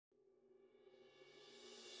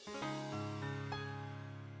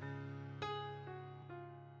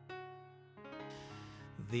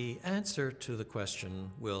The answer to the question,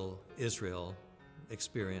 will Israel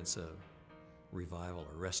experience a revival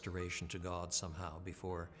or restoration to God somehow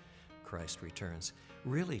before Christ returns,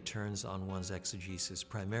 really turns on one's exegesis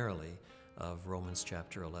primarily of Romans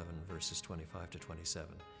chapter 11, verses 25 to 27.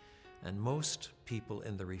 And most people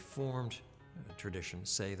in the Reformed tradition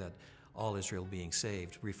say that all Israel being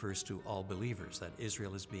saved refers to all believers, that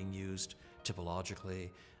Israel is being used typologically.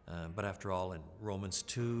 But after all, in Romans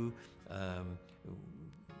 2,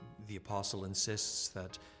 the apostle insists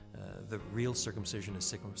that the real circumcision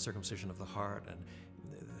is circumcision of the heart, and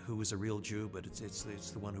who is a real Jew, but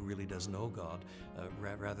it's the one who really does know God,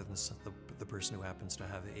 rather than the person who happens to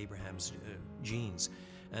have Abraham's genes.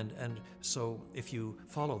 And so if you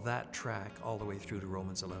follow that track all the way through to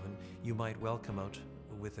Romans 11, you might well come out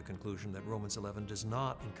with the conclusion that Romans 11 does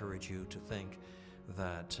not encourage you to think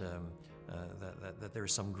that that there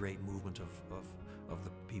is some great movement of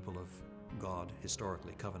the people of God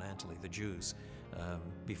historically, covenantally, the Jews,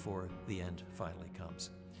 before the end finally comes.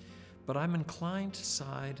 But I'm inclined to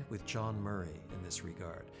side with John Murray in this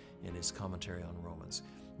regard, in his commentary on Romans,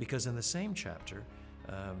 because in the same chapter,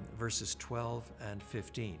 verses 12 and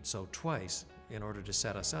 15, so twice, in order to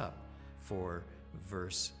set us up for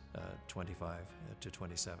verse 25 to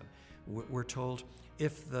 27, we're told,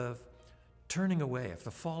 if the turning away, if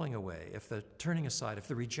the falling away, if the turning aside, if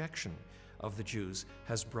the rejection of the Jews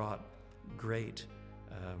has brought great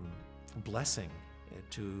blessing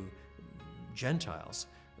to Gentiles,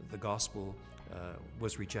 the gospel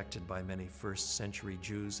was rejected by many first century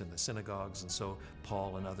Jews in the synagogues, and so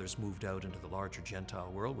Paul and others moved out into the larger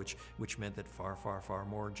Gentile world, which meant that far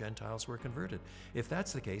more Gentiles were converted. If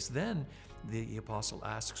that's the case, then the apostle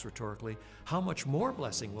asks rhetorically, how much more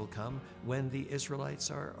blessing will come when the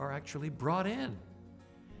Israelites are actually brought in?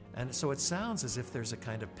 And so it sounds as if there's a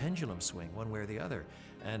kind of pendulum swing one way or the other.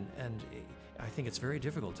 And I think it's very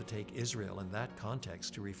difficult to take Israel in that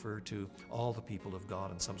context to refer to all the people of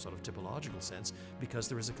God in some sort of typological sense, because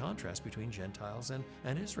there is a contrast between Gentiles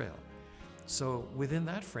and Israel. So within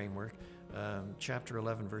that framework, chapter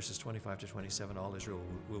 11, verses 25 to 27, all Israel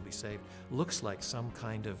will be saved, looks like some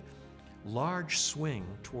kind of large swing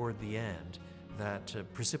toward the end that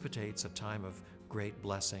precipitates a time of great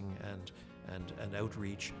blessing and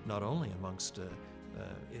outreach, not only amongst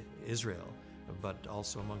Israel, but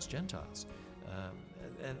also amongst Gentiles.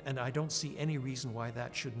 And I don't see any reason why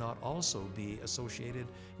that should not also be associated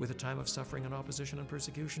with a time of suffering and opposition and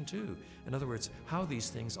persecution too. In other words, how these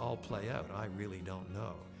things all play out, I really don't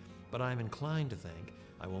know. But I'm inclined to think,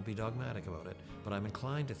 I won't be dogmatic about it, but I'm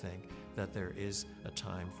inclined to think that there is a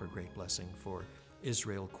time for great blessing for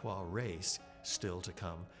Israel qua race still to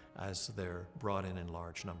come, as they're brought in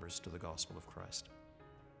large numbers to the gospel of Christ.